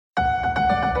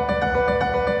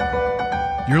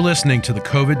You're listening to the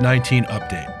COVID-19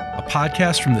 Update, a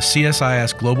podcast from the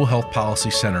CSIS Global Health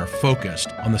Policy Center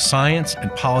focused on the science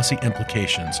and policy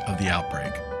implications of the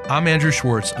outbreak. I'm Andrew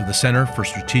Schwartz of the Center for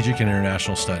Strategic and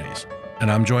International Studies,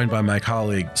 and I'm joined by my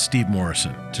colleague Steve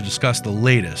Morrison to discuss the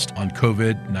latest on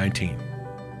COVID-19.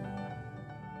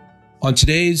 On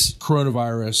today's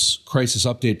Coronavirus Crisis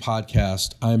Update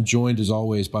podcast, I'm joined as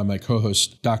always by my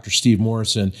co-host, Dr. Steve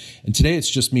Morrison. And today it's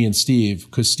just me and Steve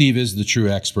because Steve is the true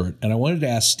expert. And I wanted to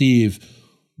ask Steve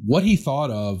what he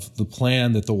thought of the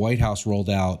plan that the White House rolled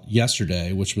out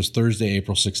yesterday, which was Thursday,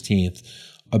 April 16th,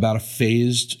 about a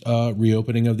phased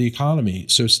reopening of the economy.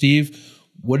 So Steve,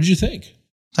 what did you think?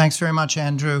 Thanks very much,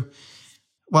 Andrew.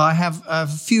 Well, I have a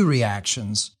few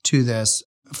reactions to this.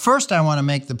 First, I want to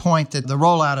make the point that the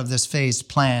rollout of this phased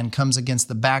plan comes against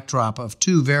the backdrop of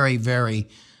two very, very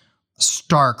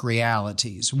stark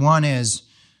realities. One is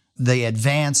the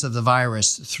advance of the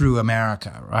virus through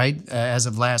America, right? As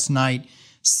of last night,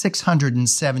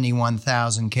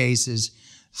 671,000 cases,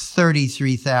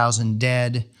 33,000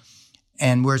 dead,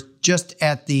 and we're just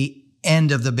at the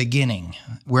end of the beginning.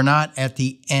 We're not at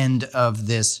the end of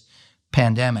this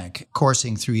pandemic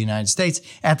coursing through the United States.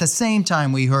 At the same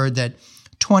time, we heard that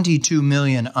 22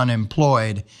 million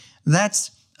unemployed. That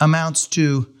amounts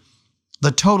to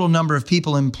the total number of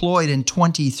people employed in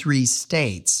 23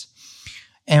 states.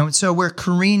 And so we're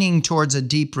careening towards a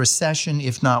deep recession,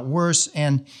 if not worse,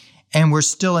 and we're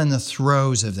still in the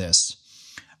throes of this.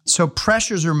 So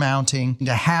pressures are mounting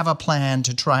to have a plan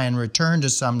to try and return to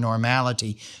some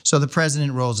normality. So the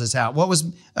president rolls this out. What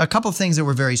was a couple of things that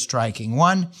were very striking.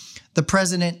 One, the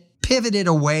president pivoted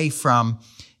away from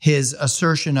his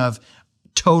assertion of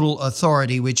total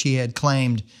authority, which he had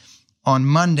claimed on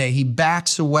Monday. He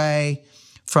backs away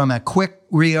from a quick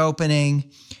reopening.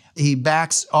 He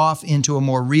backs off into a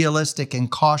more realistic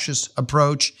and cautious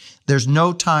approach. There's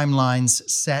no timelines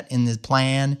set in the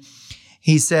plan.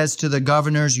 He says to the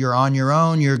governors, you're on your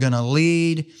own, you're going to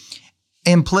lead.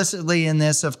 Implicitly in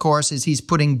this, of course, is he's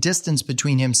putting distance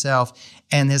between himself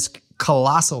and this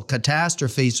colossal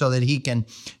catastrophe so that he can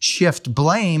shift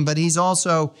blame, but he's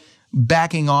also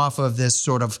backing off of this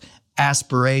sort of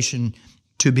aspiration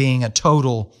to being a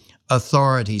total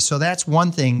authority. So that's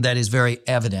one thing that is very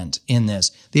evident in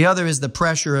this. The other is the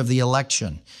pressure of the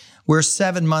election. We're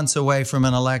 7 months away from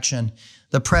an election.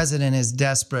 The president is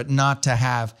desperate not to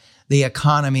have the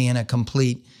economy in a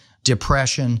complete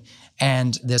depression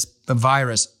and this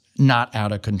virus not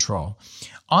out of control.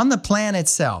 On the plan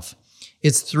itself,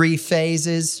 it's 3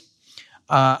 phases.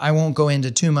 I won't go into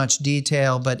too much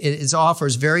detail, but it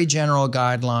offers very general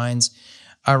guidelines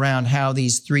around how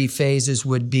these 3 phases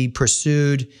would be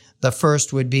pursued. The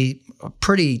first would be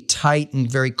pretty tight and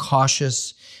very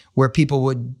cautious, where people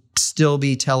would still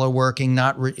be teleworking,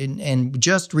 and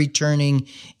just returning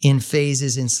in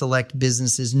phases in select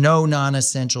businesses, no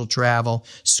non-essential travel,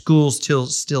 schools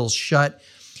still shut.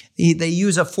 They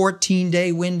use a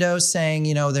 14-day window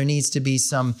saying, there needs to be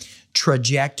some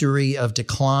trajectory of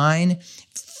decline,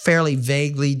 fairly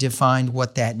vaguely defined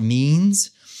what that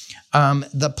means.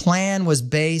 The plan was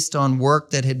based on work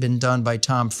that had been done by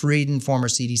Tom Frieden, former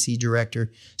CDC director,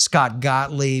 Scott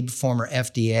Gottlieb, former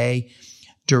FDA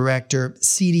director.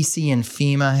 CDC and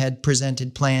FEMA had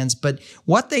presented plans, but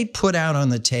what they put out on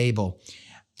the table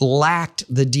lacked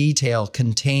the detail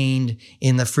contained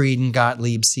in the Frieden,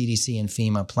 Gottlieb, CDC, and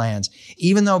FEMA plans.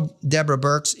 Even though Deborah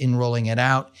Birx, in rolling it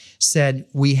out, said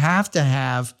we have to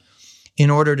have,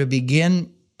 in order to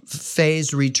begin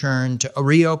phased return to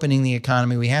reopening the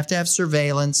economy, we have to have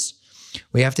surveillance,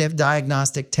 we have to have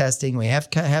diagnostic testing, we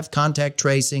have to have contact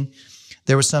tracing.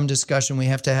 There was some discussion, we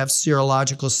have to have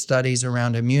serological studies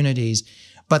around immunities,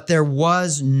 but there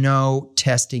was no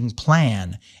testing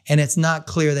plan. And it's not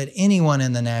clear that anyone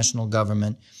in the national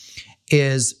government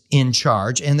is in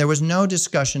charge. And there was no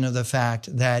discussion of the fact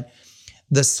that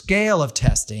the scale of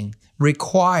testing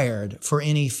required for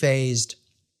any phased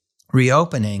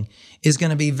reopening is going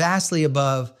to be vastly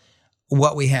above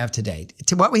what we have today.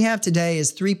 What we have today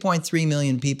is 3.3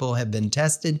 million people have been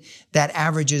tested. That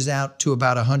averages out to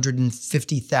about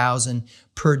 150,000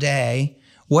 per day.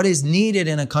 What is needed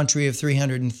in a country of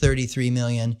 333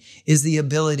 million is the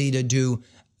ability to do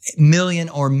million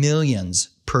or millions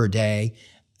per day.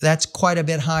 That's quite a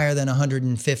bit higher than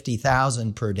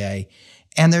 150,000 per day.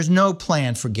 And there's no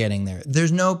plan for getting there.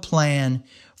 There's no plan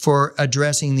for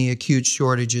addressing the acute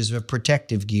shortages of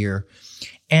protective gear.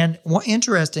 And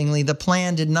interestingly, the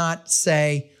plan did not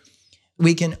say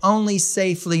we can only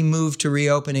safely move to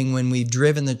reopening when we've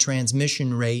driven the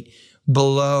transmission rate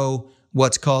below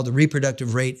what's called the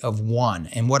reproductive rate of 1.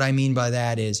 And what I mean by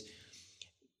that is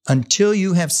until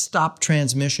you have stopped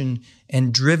transmission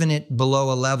and driven it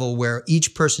below a level where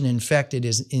each person infected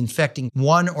is infecting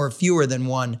one or fewer than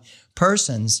one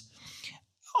persons,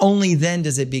 only then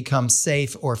does it become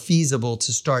safe or feasible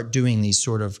to start doing these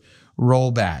sort of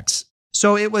rollbacks.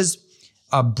 So it was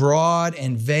a broad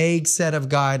and vague set of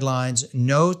guidelines,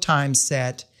 no time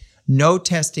set, no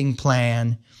testing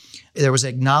plan. There was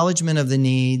acknowledgement of the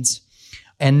needs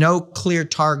and no clear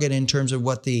target in terms of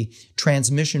what the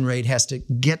transmission rate has to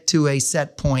get to a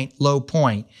set point, low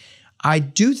point. I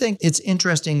do think it's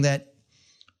interesting that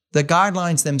the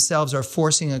guidelines themselves are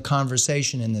forcing a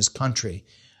conversation in this country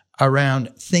around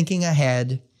thinking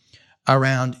ahead,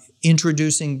 around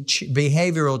introducing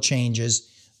behavioral changes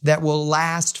that will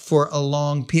last for a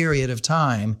long period of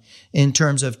time in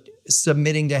terms of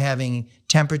submitting to having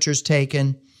temperatures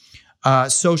taken,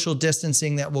 social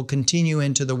distancing that will continue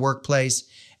into the workplace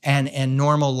and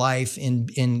normal life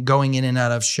in going in and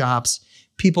out of shops,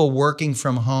 people working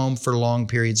from home for long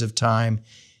periods of time,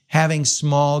 having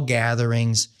small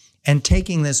gatherings, and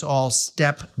taking this all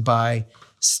step by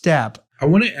step. I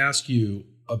want to ask you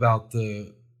about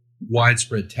the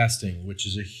widespread testing, which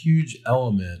is a huge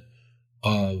element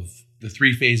of the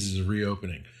 3 phases of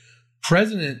reopening.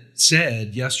 President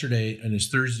said yesterday in his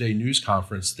Thursday news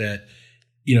conference that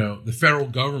the federal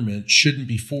government shouldn't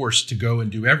be forced to go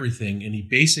and do everything. And he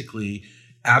basically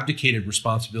abdicated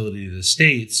responsibility to the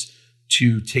states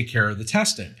to take care of the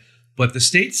testing. But the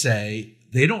states say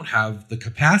they don't have the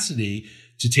capacity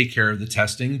to take care of the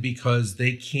testing because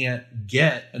they can't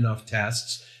get enough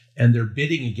tests and they're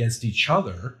bidding against each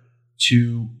other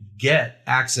to get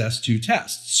access to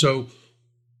tests. So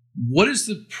what is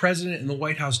the president and the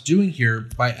White House doing here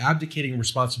by abdicating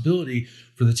responsibility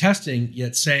for the testing,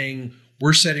 yet saying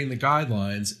we're setting the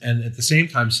guidelines, and at the same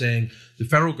time saying the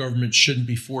federal government shouldn't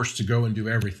be forced to go and do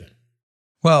everything?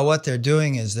 Well, what they're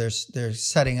doing is they're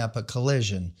setting up a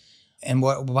collision. And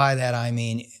by that I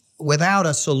mean, without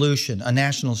a solution, a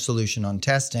national solution on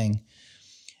testing,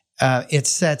 it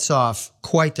sets off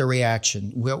quite the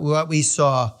reaction. What we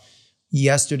saw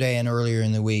yesterday and earlier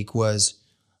in the week was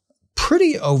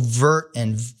pretty overt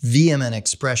and vehement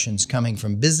expressions coming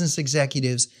from business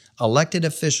executives, elected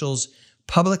officials,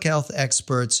 public health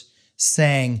experts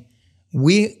saying,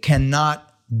 we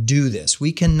cannot do this.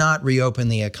 We cannot reopen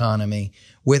the economy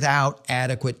without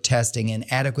adequate testing and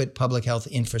adequate public health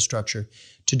infrastructure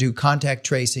to do contact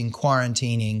tracing,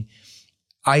 quarantining,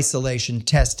 isolation,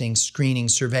 testing, screening,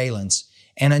 surveillance.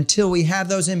 And until we have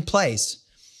those in place,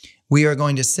 we are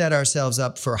going to set ourselves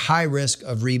up for high risk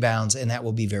of rebounds, and that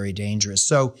will be very dangerous.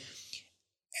 So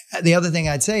the other thing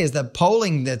I'd say is the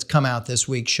polling that's come out this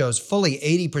week shows fully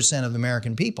 80% of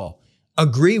American people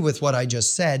agree with what I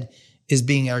just said is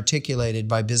being articulated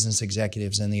by business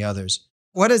executives and the others.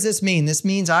 What does this mean? This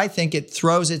means I think it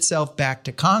throws itself back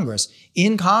to Congress.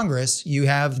 In Congress, you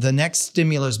have the next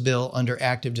stimulus bill under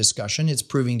active discussion. It's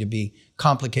proving to be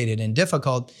complicated and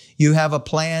difficult. You have a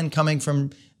plan coming from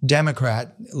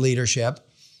Democrat leadership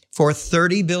for a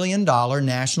 $30 billion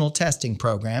national testing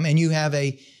program, and you have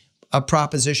a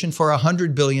proposition for a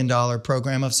 $100 billion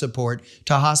program of support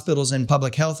to hospitals and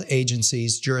public health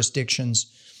agencies, jurisdictions.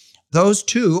 Those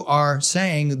two are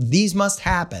saying these must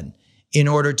happen in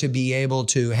order to be able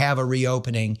to have a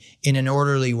reopening in an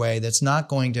orderly way that's not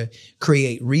going to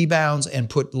create rebounds and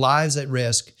put lives at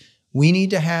risk. We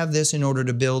need to have this in order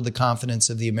to build the confidence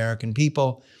of the American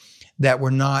people that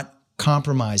we're not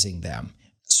compromising them.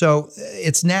 So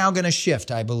it's now going to shift,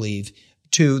 I believe,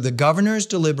 to the governors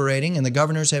deliberating, and the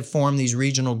governors have formed these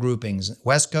regional groupings,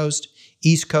 West Coast,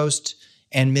 East Coast,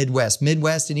 and Midwest.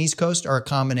 Midwest and East Coast are a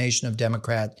combination of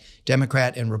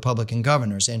Democrat and Republican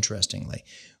governors, interestingly.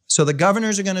 So the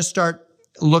governors are going to start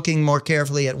looking more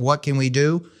carefully at what can we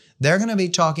do. They're going to be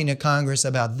talking to Congress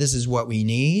about this is what we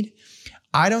need.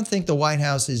 I don't think the White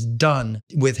House is done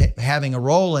with having a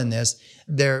role in this.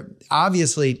 They're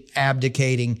obviously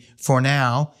abdicating for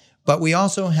now, but we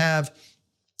also have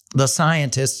the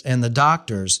scientists and the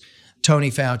doctors,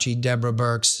 Tony Fauci, Deborah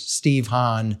Birx, Steve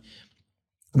Hahn,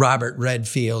 Robert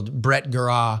Redfield, Brett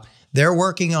Gurra. They're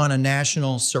working on a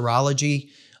national serological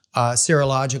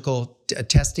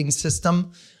testing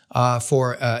system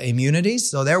for immunities.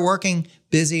 So they're working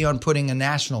busy on putting a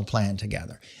national plan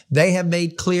together. They have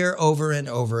made clear over and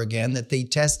over again that the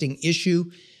testing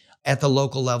issue at the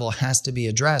local level has to be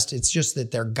addressed. It's just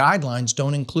that their guidelines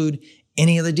don't include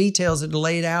any of the details that are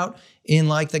laid out in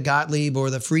like the Gottlieb or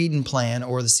the Frieden plan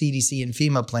or the CDC and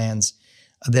FEMA plans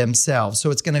themselves.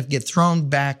 So it's going to get thrown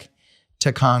back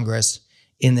to Congress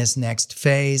in this next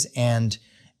phase, and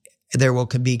there will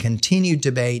be continued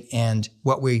debate. And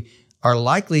what we are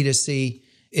likely to see,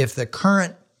 if the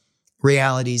current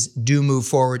realities do move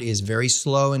forward is very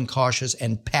slow and cautious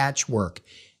and patchwork.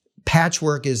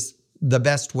 Patchwork is the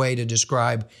best way to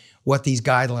describe what these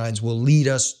guidelines will lead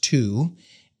us to.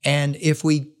 And if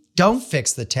we don't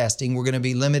fix the testing, we're going to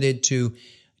be limited to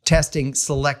testing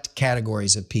select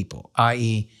categories of people,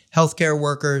 i.e. healthcare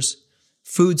workers,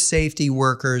 food safety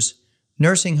workers,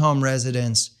 nursing home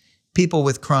residents, people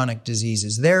with chronic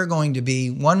diseases. They're going to be,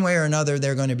 one way or another,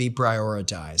 they're going to be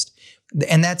prioritized.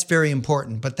 And that's very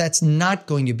important, but that's not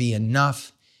going to be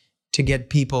enough to get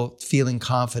people feeling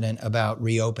confident about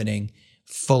reopening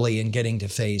fully and getting to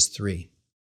phase 3.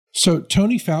 So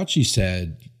Tony Fauci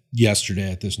said yesterday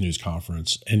at this news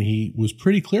conference, and he was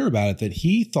pretty clear about it, that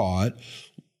he thought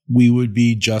we would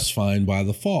be just fine by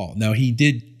the fall. Now, he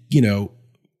did,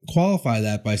 qualify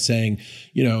that by saying,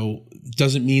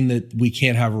 doesn't mean that we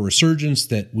can't have a resurgence,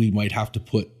 that we might have to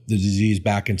put the disease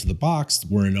back into the box.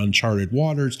 We're in uncharted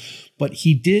waters. But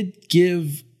he did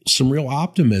give some real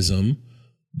optimism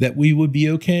that we would be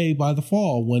okay by the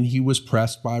fall when he was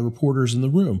pressed by reporters in the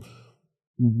room.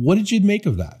 What did you make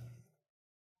of that?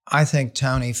 I think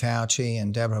Tony Fauci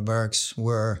and Deborah Birx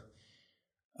were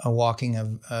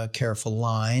walking a careful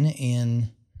line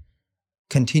in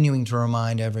continuing to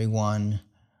remind everyone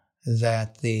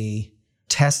that the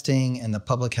testing and the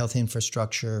public health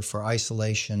infrastructure for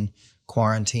isolation,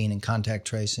 quarantine, and contact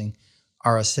tracing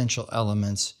are essential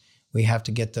elements. We have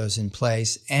to get those in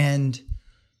place. And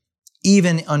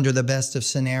even under the best of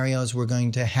scenarios, we're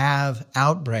going to have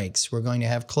outbreaks. We're going to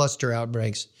have cluster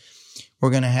outbreaks.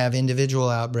 We're going to have individual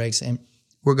outbreaks. And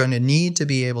we're going to need to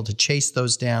be able to chase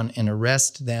those down and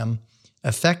arrest them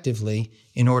effectively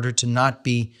in order to not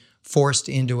be forced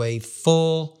into a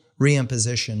full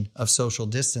reimposition of social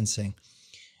distancing.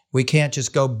 We can't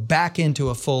just go back into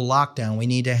a full lockdown. We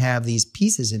need to have these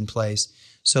pieces in place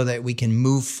so that we can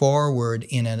move forward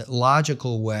in a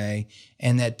logical way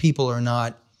and that people are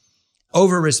not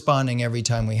over-responding every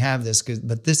time we have this.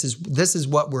 But this is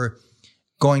what we're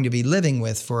going to be living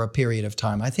with for a period of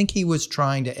time. I think he was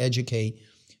trying to educate.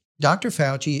 Dr.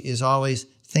 Fauci is always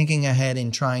thinking ahead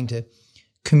and trying to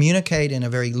communicate in a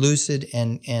very lucid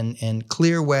and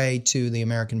clear way to the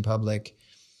American public.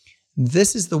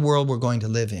 This is the world we're going to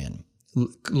live in,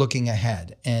 looking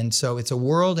ahead. And so it's a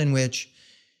world in which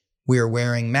we are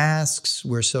wearing masks,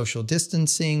 we're social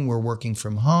distancing, we're working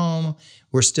from home,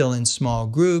 we're still in small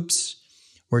groups,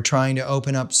 we're trying to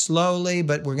open up slowly,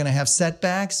 but we're going to have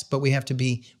setbacks, but we have to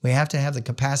have the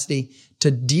capacity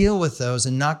to deal with those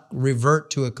and not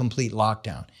revert to a complete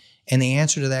lockdown. And the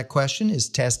answer to that question is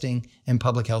testing and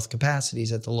public health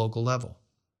capacities at the local level.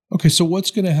 Okay, so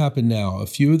what's going to happen now? A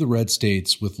few of the red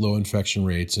states with low infection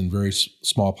rates and very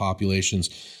small populations,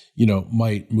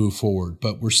 might move forward,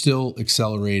 but we're still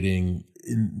accelerating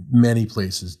in many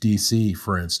places, DC,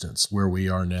 for instance, where we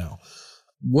are now.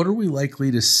 What are we likely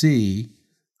to see,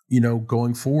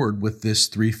 going forward with this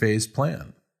 3-phase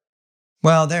plan?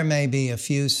 Well, there may be a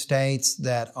few states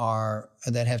that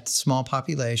have small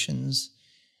populations,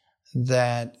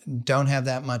 that don't have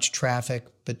that much traffic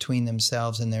between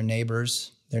themselves and their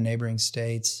neighbors, their neighboring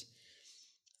states,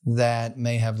 that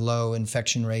may have low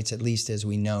infection rates, at least as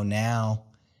we know now,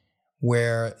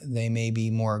 where they may be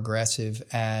more aggressive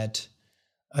at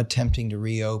attempting to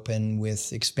reopen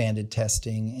with expanded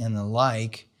testing and the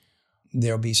like.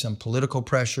 There'll be some political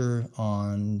pressure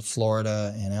on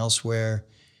Florida and elsewhere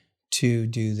to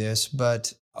do this,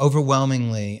 but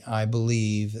overwhelmingly, I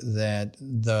believe that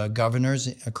the governors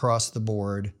across the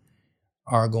board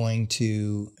are going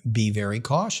to be very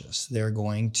cautious. They're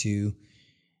going to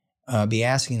be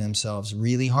asking themselves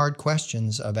really hard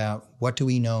questions about what do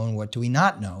we know and what do we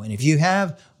not know. And if you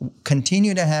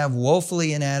continue to have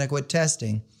woefully inadequate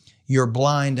testing, you're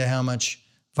blind to how much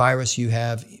virus you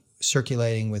have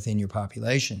circulating within your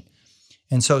population.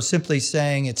 And so simply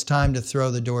saying it's time to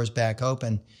throw the doors back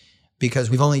open because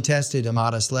we've only tested a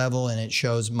modest level and it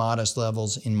shows modest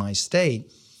levels in my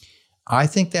state, I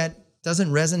think that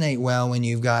doesn't resonate well when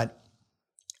you've got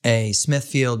a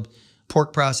Smithfield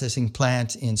pork processing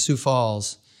plant in Sioux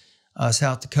Falls,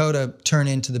 South Dakota, turn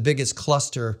into the biggest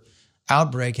cluster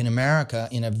outbreak in America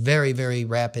in a very, very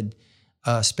rapid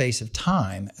space of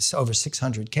time. It's over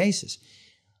 600 cases.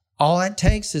 All that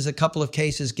takes is a couple of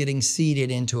cases getting seeded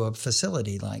into a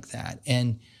facility like that.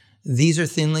 And these are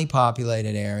thinly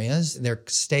populated areas. They're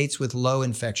states with low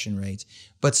infection rates.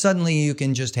 But suddenly you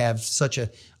can just have such a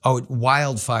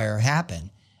wildfire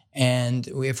happen. And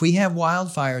if we have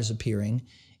wildfires appearing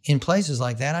in places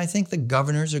like that, I think the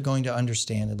governors are going to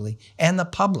understandably, and the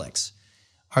publics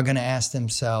are going to ask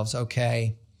themselves,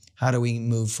 okay, how do we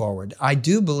move forward? I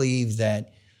do believe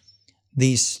that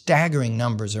these staggering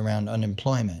numbers around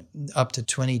unemployment, up to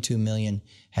 22 million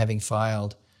having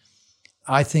filed,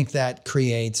 I think that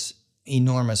creates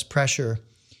enormous pressure.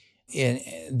 In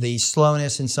the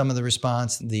slowness in some of the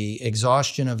response, the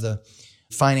exhaustion of the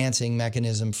financing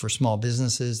mechanism for small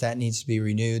businesses, that needs to be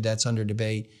renewed. That's under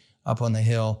debate up on the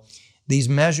Hill. These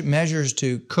measures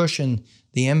to cushion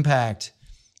the impact,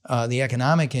 the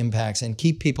economic impacts, and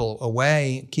keep people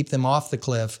away, keep them off the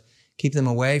cliff, keep them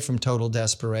away from total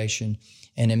desperation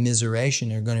and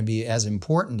immiseration are going to be as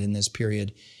important in this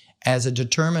period as a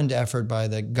determined effort by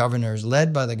the governors,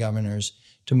 led by the governors,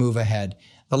 to move ahead.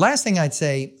 The last thing I'd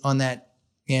say on that,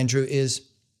 Andrew, is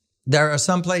there are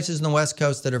some places in the West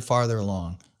Coast that are farther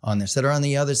along on this, that are on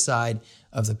the other side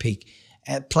of the peak.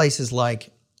 At places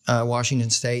like Washington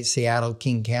State, Seattle,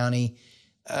 King County,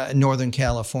 Northern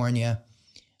California.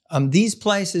 These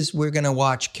places we're going to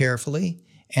watch carefully,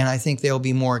 and I think they'll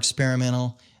be more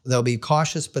experimental. They'll be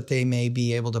cautious, but they may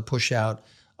be able to push out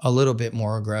a little bit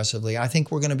more aggressively. I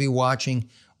think we're going to be watching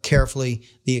carefully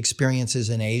the experiences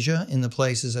in Asia, in the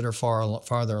places that are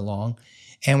farther along,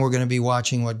 and we're going to be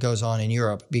watching what goes on in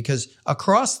Europe, because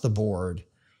across the board,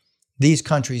 these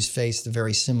countries face a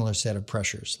very similar set of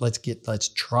pressures. Let's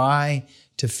try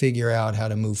to figure out how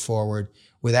to move forward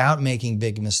without making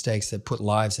big mistakes that put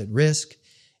lives at risk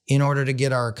in order to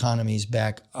get our economies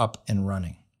back up and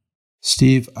running.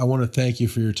 Steve, I want to thank you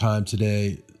for your time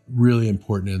today. Really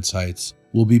important insights.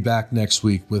 We'll be back next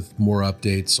week with more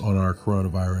updates on our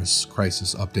coronavirus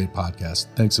crisis update podcast.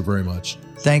 Thanks so very much.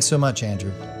 Thanks so much,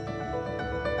 Andrew.